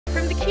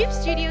CUBE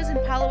studios in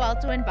Palo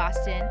Alto and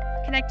Boston,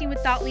 connecting with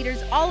thought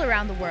leaders all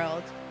around the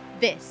world.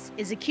 This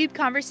is a CUBE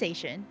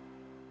Conversation.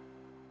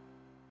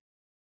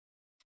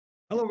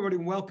 Hello, everybody,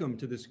 and welcome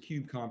to this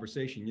CUBE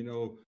Conversation. You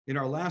know, in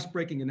our last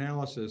breaking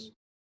analysis,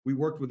 we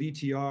worked with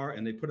ETR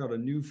and they put out a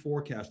new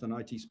forecast on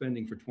IT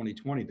spending for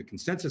 2020. The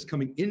consensus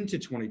coming into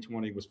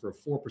 2020 was for a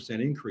 4%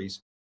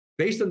 increase.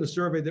 Based on the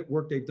survey that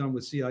work they've done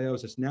with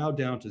CIOs, it's now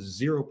down to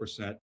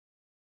 0%.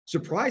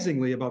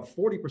 Surprisingly, about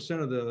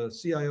 40% of the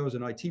CIOs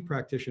and IT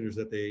practitioners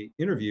that they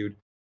interviewed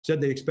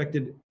said they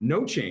expected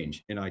no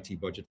change in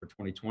IT budget for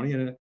 2020,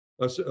 and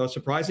a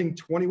surprising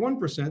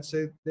 21%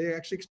 say they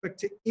actually expect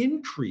to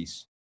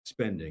increase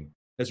spending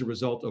as a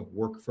result of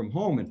work from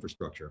home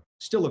infrastructure.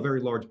 Still a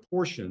very large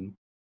portion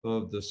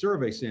of the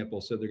survey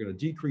sample said they're going to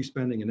decrease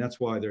spending, and that's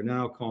why they're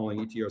now calling,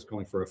 ETR is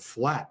calling for a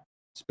flat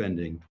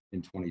spending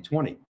in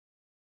 2020.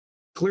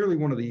 Clearly,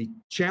 one of the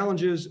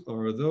challenges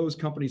are those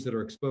companies that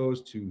are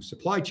exposed to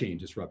supply chain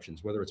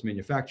disruptions, whether it's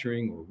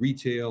manufacturing or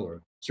retail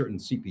or certain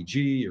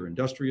CPG or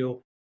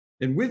industrial.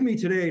 And with me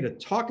today to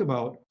talk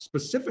about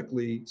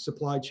specifically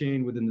supply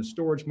chain within the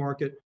storage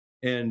market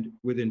and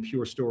within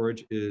Pure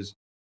Storage is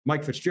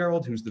Mike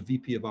Fitzgerald, who's the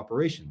VP of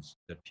Operations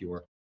at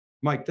Pure.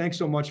 Mike, thanks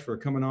so much for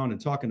coming on and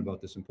talking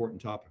about this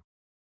important topic.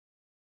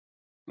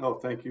 Oh,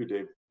 thank you,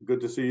 Dave.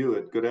 Good to see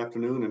you. Good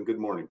afternoon and good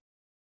morning.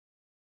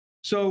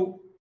 So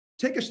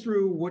take us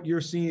through what you're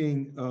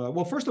seeing.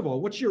 Well, first of all,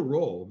 what's your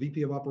role?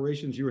 VP of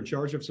Operations, you're in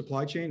charge of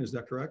supply chain, is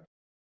that correct?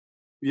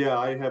 Yeah,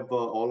 I have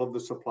all of the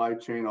supply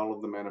chain, all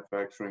of the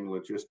manufacturing,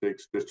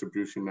 logistics,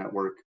 distribution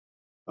network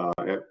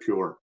at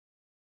Pure.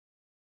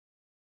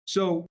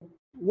 So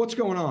what's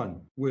going on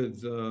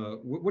with,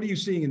 what are you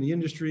seeing in the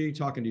industry,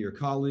 talking to your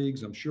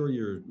colleagues? I'm sure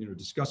you're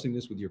discussing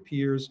this with your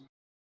peers.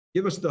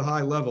 Give us the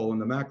high level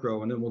and the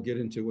macro, and then we'll get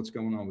into what's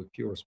going on with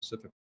Pure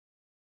specifically.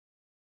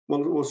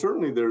 Well,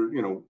 certainly there,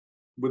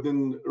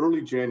 within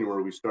early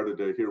January, we started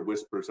to hear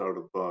whispers out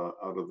of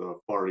the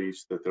Far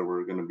East that there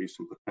were going to be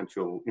some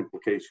potential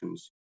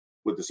implications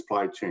with the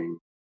supply chain.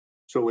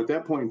 So at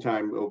that point in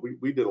time,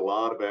 we did a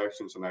lot of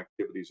actions and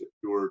activities at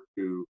Pure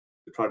to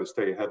try to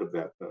stay ahead of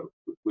that,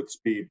 with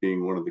speed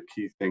being one of the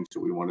key things that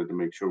we wanted to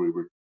make sure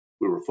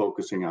we were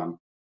focusing on.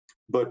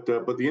 But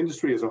the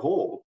industry as a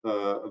whole,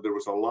 there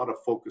was a lot of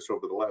focus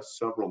over the last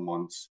several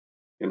months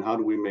in how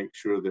do we make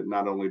sure that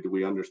not only do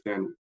we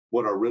understand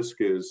what our risk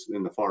is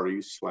in the Far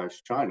East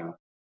 / China,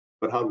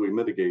 but how do we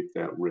mitigate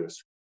that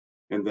risk?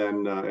 And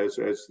then as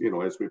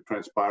we've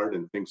transpired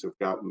and things have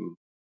gotten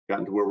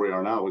to where we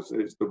are now, is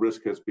the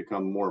risk has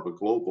become more of a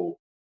global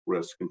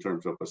risk in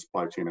terms of a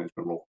supply chain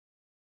management role.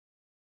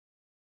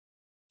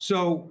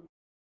 So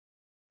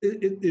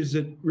was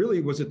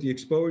it the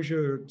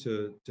exposure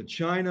to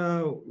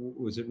China?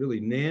 Was it really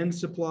NAND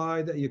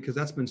supply because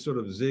that's been sort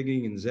of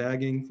zigging and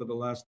zagging for the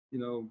last,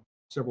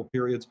 several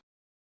periods?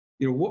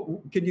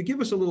 Can you give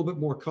us a little bit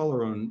more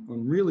color on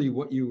really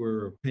what you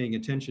were paying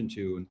attention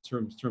to in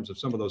terms of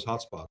some of those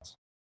hotspots?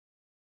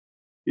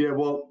 Yeah,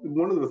 well,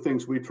 one of the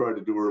things we tried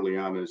to do early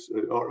on is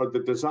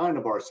the design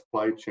of our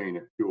supply chain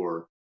at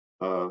Pure.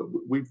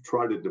 We've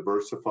tried to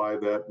diversify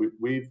that.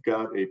 We've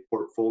got a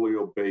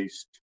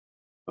portfolio-based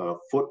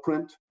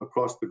footprint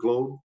across the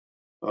globe.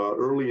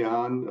 Early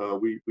on,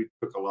 we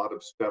took a lot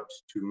of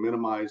steps to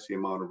minimize the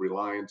amount of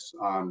reliance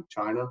on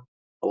China.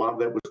 A lot of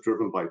that was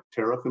driven by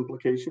tariff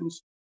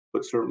implications,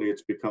 but certainly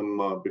it's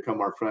become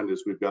our friend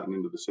as we've gotten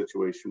into the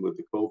situation with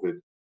the COVID.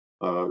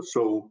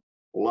 So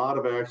a lot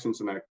of actions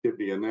and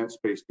activity in that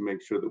space to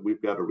make sure that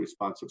we've got a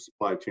responsive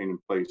supply chain in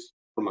place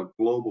from a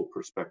global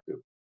perspective.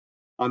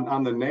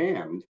 On the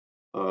NAND,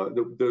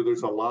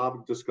 there's a lot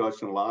of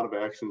discussion, a lot of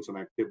actions and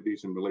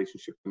activities in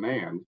relationship to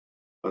NAND.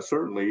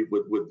 Certainly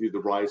with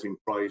the rising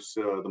price,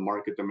 the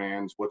market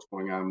demands, what's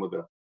going on with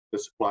the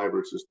supply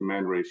versus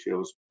demand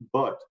ratios.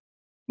 But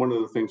one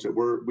of the things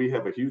that we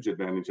have a huge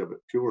advantage of at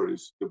Pure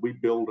is that we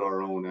build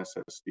our own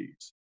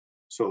SSDs.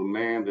 So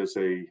NAND is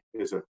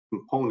a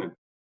component,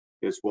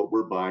 is what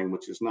we're buying,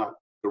 which is not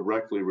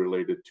directly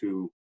related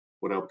to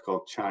what I would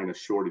call China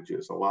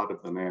shortages. A lot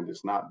of the NAND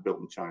is not built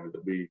in China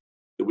that we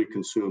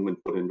consume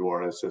and put into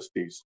our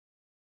SSDs.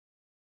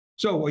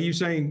 So are you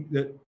saying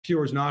that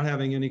Pure is not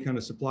having any kind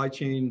of supply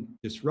chain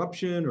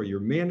disruption, or you're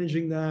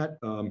managing that?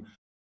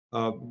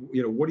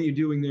 What are you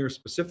doing there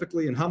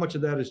specifically, and how much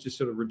of that is just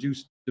sort of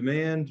reduced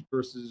demand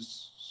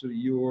versus sort of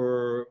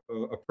your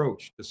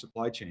approach to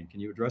supply chain? Can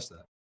you address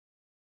that?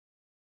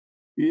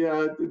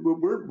 Yeah,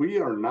 we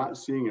are not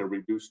seeing a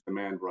reduced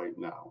demand right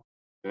now.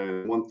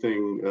 And one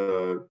thing,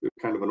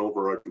 kind of an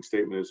overarching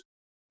statement is,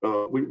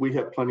 we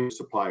have plenty of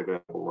supply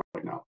available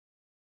right now.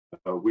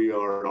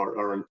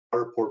 Our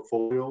entire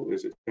portfolio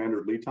is at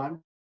standard lead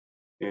time,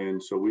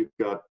 and so we've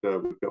got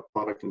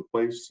product in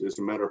place. As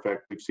a matter of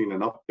fact, we've seen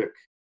an uptick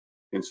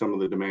in some of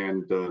the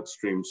demand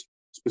streams,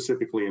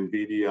 specifically in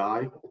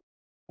VDI,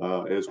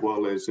 as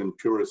well as in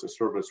Pure as a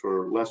service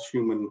or less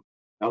human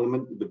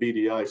element. The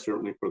VDI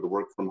certainly for the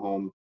work from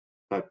home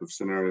type of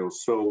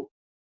scenarios. So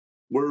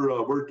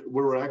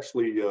we're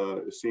actually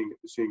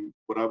seeing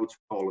what I would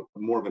call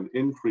more of an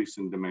increase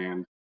in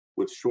demand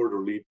with shorter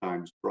lead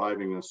times,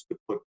 driving us to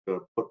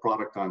put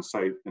product on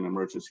site in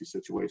emergency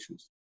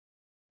situations.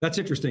 That's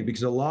interesting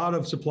because a lot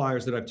of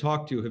suppliers that I've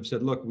talked to have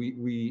said, look,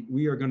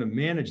 we are going to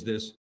manage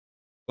this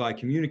by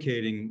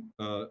communicating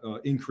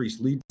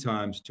increased lead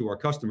times to our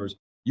customers.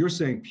 You're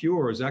saying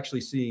Pure is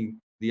actually seeing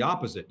the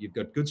opposite. You've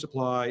got good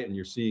supply and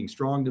you're seeing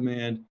strong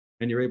demand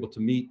and you're able to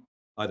meet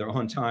either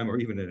on time or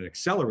even at an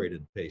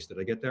accelerated pace. Did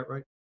I get that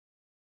right?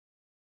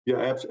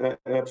 Yeah,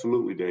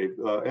 absolutely, Dave.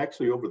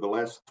 Actually, over the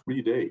last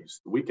 3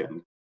 days, the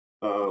weekend,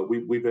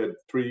 we've had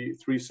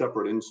three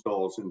separate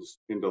installs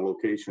into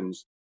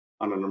locations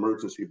on an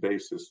emergency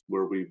basis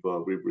where we've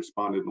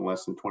responded in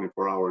less than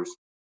 24 hours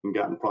and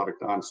gotten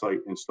product on site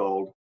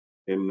installed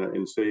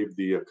and saved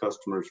the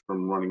customers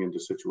from running into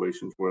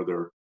situations where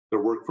their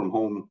work from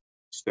home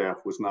staff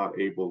was not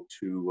able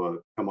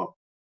to come up.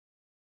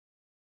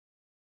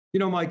 You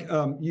know, Mike,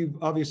 you've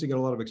obviously got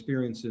a lot of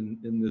experience in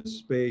this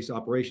space,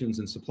 operations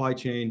and supply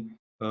chain.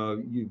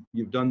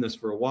 You've done this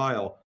for a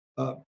while.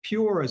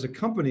 Pure as a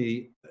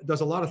company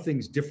does a lot of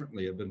things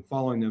differently. I've been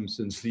following them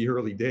since the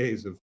early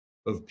days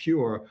of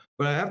Pure,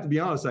 but I have to be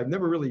honest, I've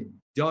never really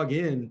dug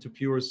into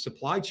Pure's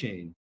supply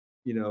chain,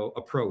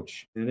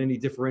 approach and any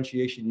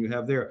differentiation you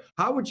have there.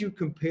 How would you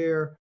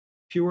compare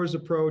Pure's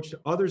approach to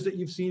others that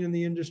you've seen in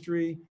the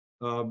industry,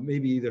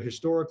 maybe either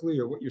historically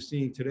or what you're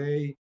seeing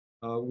today?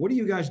 What are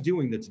you guys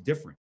doing that's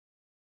different?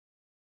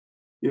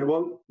 Yeah,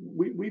 well,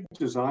 we've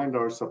designed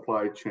our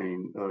supply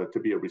chain to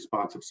be a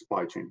responsive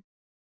supply chain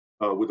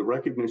with the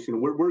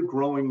recognition we're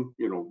growing,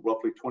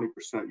 roughly 20%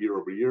 year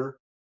over year.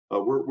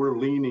 We're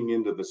leaning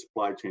into the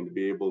supply chain to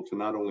be able to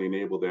not only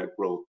enable that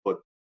growth, but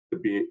to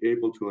be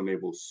able to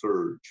enable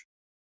surge.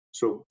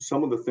 So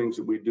some of the things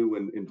that we do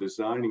in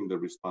designing the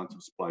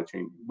responsive supply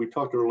chain, we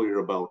talked earlier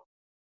about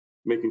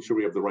making sure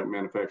we have the right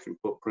manufacturing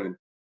footprint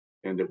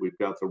and that we've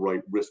got the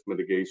right risk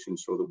mitigation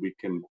so that we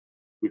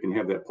can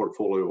have that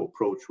portfolio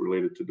approach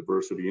related to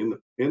diversity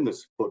in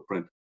this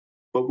footprint.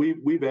 But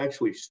we've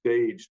actually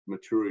staged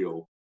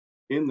material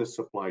in the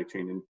supply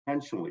chain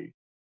intentionally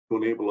to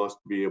enable us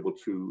to be able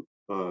to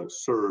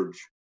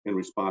surge in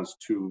response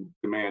to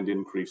demand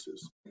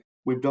increases.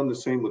 We've done the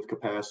same with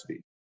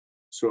capacity.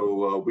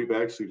 So we've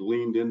actually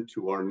leaned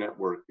into our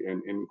network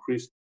and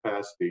increased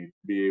capacity to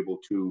be able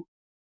to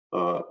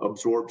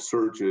absorb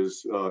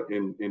surges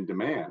in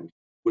demand,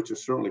 which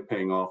is certainly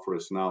paying off for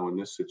us now in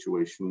this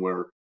situation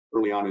where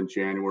early on in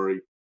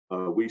January,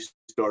 we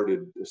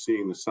started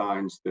seeing the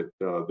signs that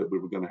we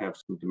were going to have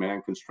some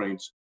demand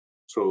constraints.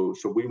 So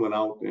we went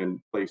out and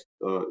placed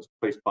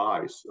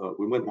buys.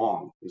 We went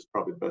long is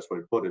probably the best way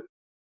to put it,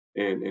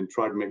 and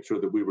tried to make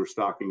sure that we were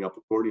stocking up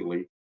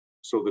accordingly,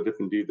 so that if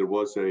indeed there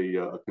was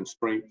a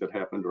constraint that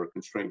happened or a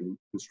constrained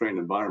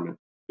environment,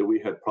 that we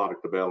had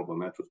product available,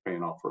 and that's what's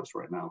paying off for us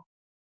right now.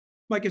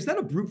 Mike, is that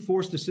a brute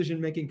force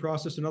decision-making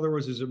process? In other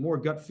words, is it more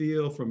gut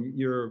feel from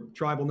your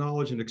tribal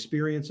knowledge and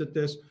experience at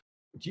this?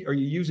 Are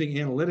you using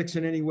analytics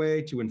in any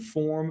way to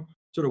inform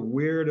sort of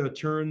where to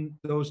turn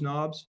those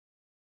knobs?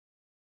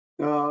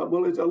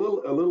 Well, it's a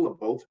little of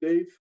both,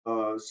 Dave.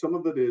 Some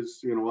of it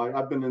is,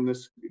 I've been in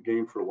this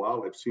game for a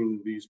while. I've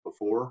seen these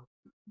before.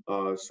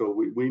 So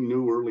we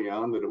knew early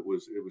on that it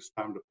was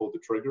time to pull the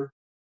trigger.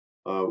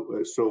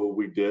 So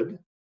we did.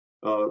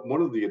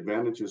 One of the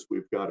advantages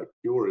we've got at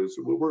Pure is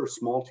we're a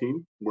small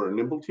team. We're a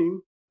nimble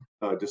team.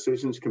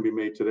 Decisions can be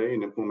made today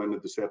and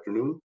implemented this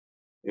afternoon.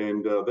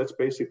 And that's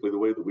basically the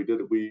way that we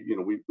did it. We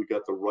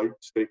got the right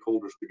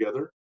stakeholders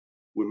together.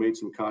 We made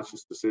some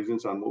conscious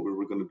decisions on what we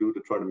were going to do to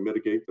try to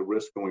mitigate the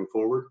risk going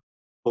forward,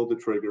 pulled the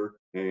trigger,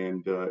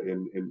 and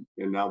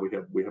now we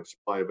have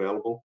supply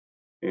available,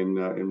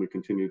 and we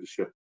continue to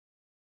ship.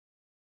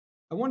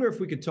 I wonder if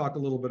we could talk a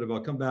little bit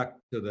about, come back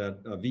to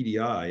that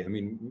VDI. I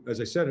mean,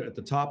 as I said at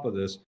the top of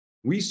this,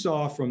 we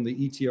saw from the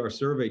ETR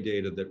survey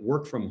data that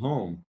work from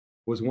home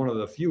was one of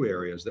the few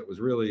areas that was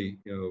really,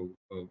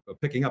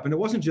 picking up. And it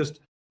wasn't just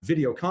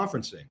video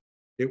conferencing.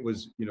 It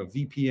was,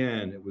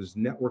 VPN, it was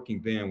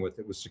networking bandwidth,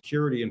 it was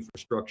security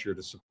infrastructure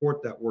to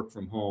support that work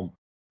from home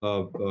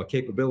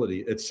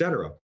capability, et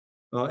cetera.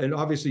 And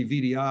obviously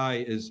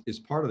VDI is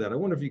part of that. I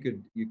wonder if you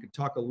could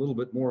talk a little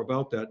bit more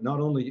about that, not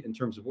only in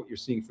terms of what you're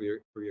seeing for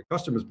your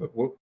customers, but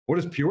what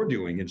is Pure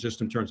doing, and just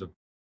in terms of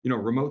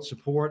remote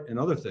support and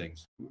other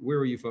things. Where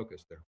are you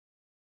focused there?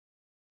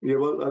 Yeah,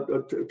 well,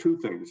 two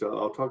things.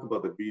 I'll talk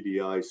about the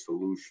VDI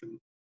solution.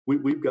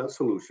 We've got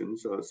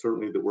solutions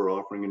certainly that we're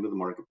offering into the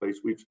marketplace.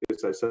 We've,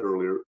 as I said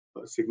earlier,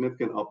 a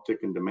significant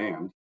uptick in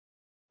demand.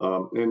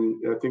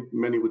 And I think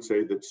many would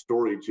say that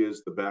storage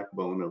is the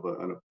backbone of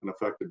an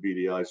effective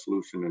VDI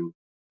solution, and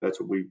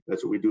that's what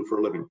we do for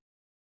a living.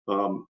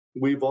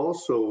 We've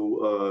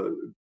also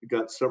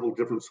got several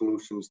different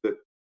solutions that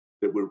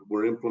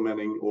we're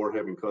implementing or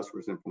having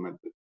customers implement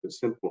that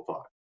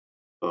simplify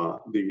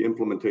the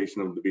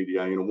implementation of the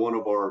VDI. One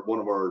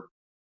of our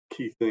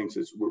key things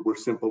is we're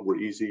simple, we're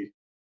easy,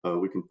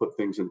 we can put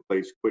things in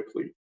place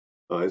quickly.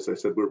 As I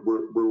said,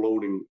 we're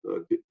loading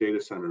data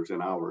centers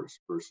in hours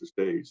versus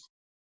days.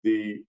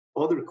 The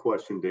other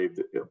question, Dave,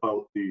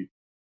 about the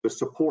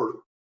support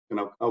and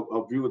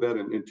I'll view that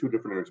in two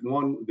different areas.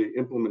 One, the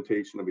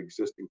implementation of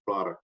existing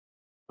product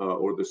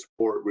or the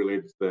support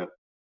related to that.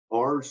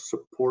 Our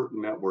support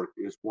network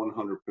is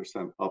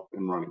 100% up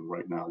and running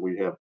right now. We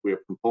have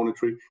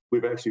componentry.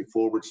 We've actually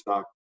forward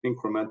stocked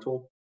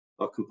incremental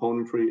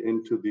componentry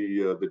into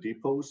the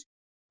depots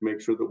to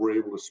make sure that we're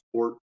able to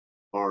support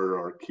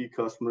our key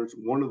customers.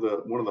 One of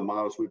the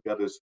models we've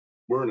got is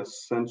we're an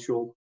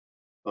essential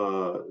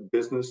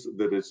business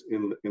that is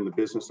in the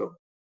business of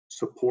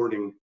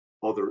supporting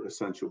other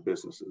essential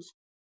businesses,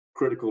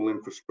 critical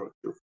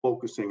infrastructure,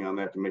 focusing on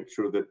that to make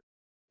sure that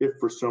if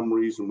for some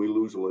reason we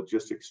lose a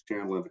logistics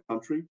channel in the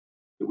country,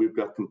 that we've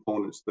got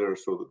components there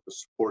so that the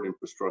support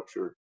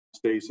infrastructure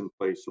stays in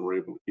place and we're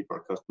able to keep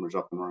our customers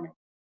up and running.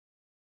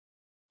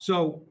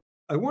 So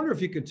I wonder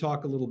if you could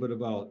talk a little bit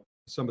about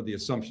some of the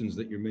assumptions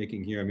that you're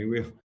making here. I mean,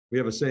 we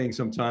have a saying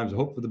sometimes,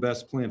 hope for the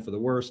best, plan for the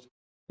worst.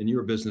 In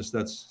your business,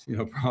 that's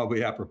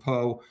probably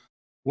apropos.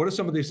 What are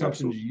some of the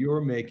assumptions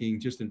you're making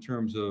just in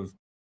terms of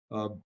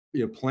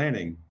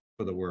planning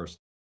for the worst?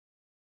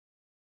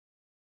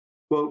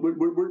 Well,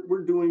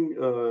 we're doing,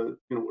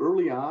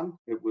 early on,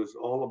 it was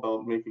all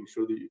about making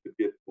sure that you could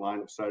get line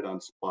of sight on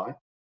supply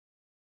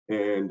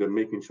and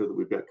making sure that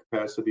we've got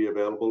capacity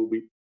available.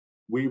 We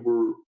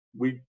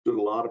did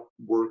a lot of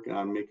work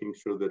on making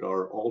sure that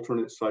our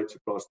alternate sites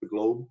across the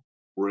globe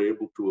were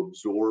able to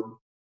absorb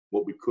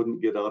what we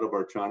couldn't get out of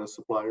our China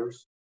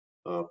suppliers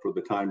for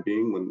the time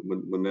being when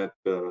we had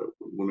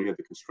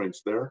the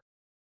constraints there.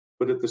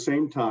 But at the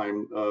same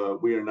time,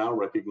 we are now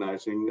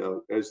recognizing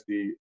as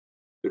the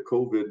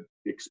COVID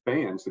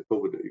expands,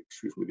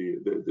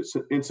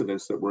 the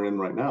incidents that we're in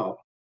right now,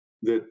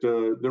 that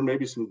there may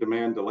be some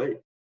demand delay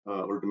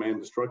or demand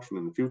destruction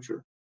in the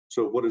future.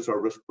 So what is our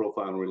risk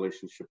profile in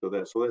relationship to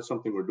that? So that's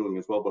something we're doing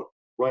as well. But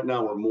right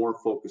now we're more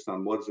focused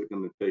on what is it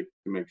going to take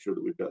to make sure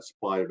that we've got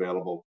supply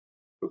available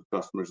for the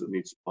customers that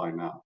need supply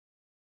now.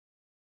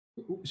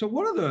 So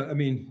what are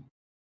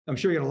I'm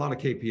sure you had a lot of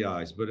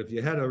KPIs, but if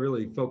you had to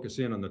really focus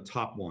in on the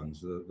top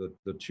ones,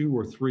 the two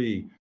or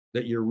three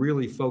that you're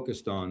really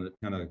focused on, that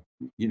kind of,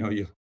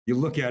 you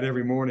look at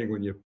every morning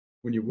when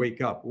you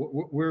wake up,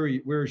 where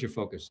is your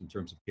focus in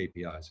terms of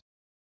KPIs?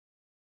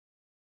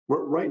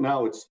 Right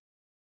now, it's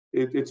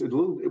a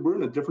little, we're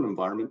in a different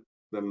environment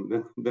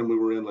than we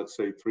were in, let's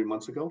say, 3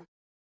 months ago.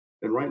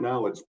 And right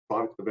now it's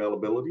product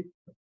availability,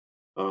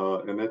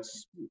 and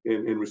that's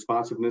in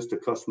responsiveness to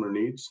customer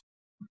needs.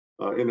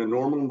 In a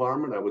normal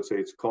environment, I would say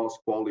it's cost,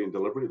 quality, and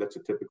delivery. That's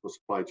a typical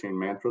supply chain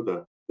mantra,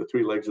 the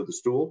three legs of the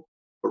stool.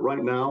 But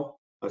right now,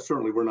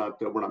 certainly we're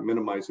not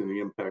minimizing the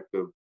impact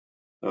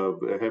of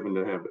having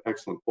to have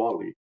excellent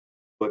quality.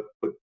 But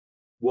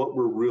what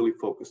we're really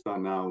focused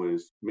on now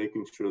is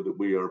making sure that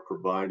we are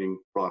providing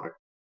product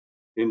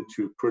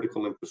into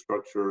critical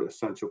infrastructure,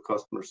 essential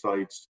customer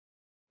sites.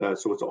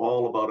 So it's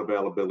all about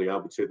availability. I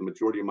would say the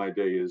majority of my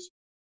day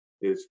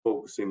is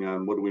focusing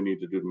on what do we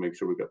need to do to make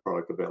sure we've got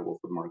product available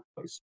for the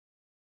marketplace.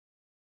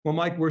 Well,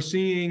 Mike, we're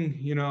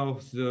seeing,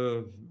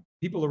 the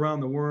people around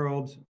the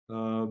world,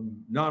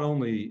 not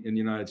only in the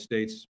United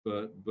States,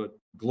 but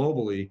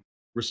globally,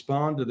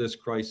 respond to this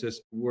crisis.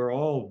 We're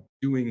all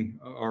doing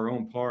our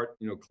own part.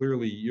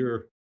 Clearly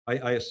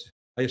I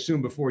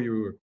assume before you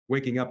were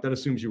waking up, that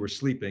assumes you were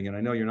sleeping, and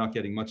I know you're not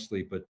getting much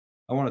sleep, but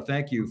I want to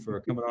thank you for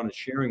coming on and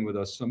sharing with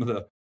us some of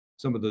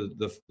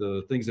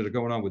the things that are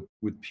going on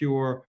with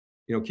Pure.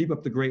 Keep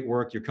up the great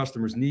work. Your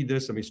customers need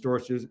this. I mean,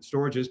 storage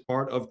is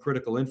part of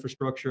critical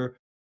infrastructure,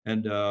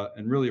 and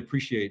really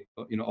appreciate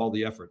all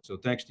the effort. So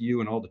thanks to you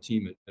and all the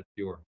team at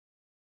Pure.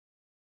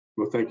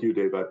 Well, thank you,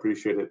 Dave. I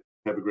appreciate it.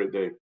 Have a great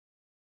day.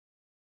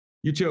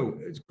 You too.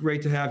 It's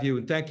great to have you,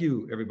 and thank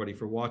you everybody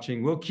for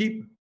watching. We'll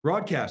keep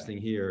broadcasting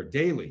here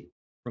daily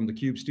from the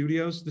CUBE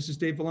studios. This is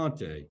Dave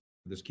Vellante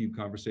for this CUBE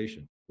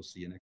Conversation. We'll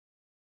see you next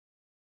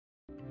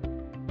time.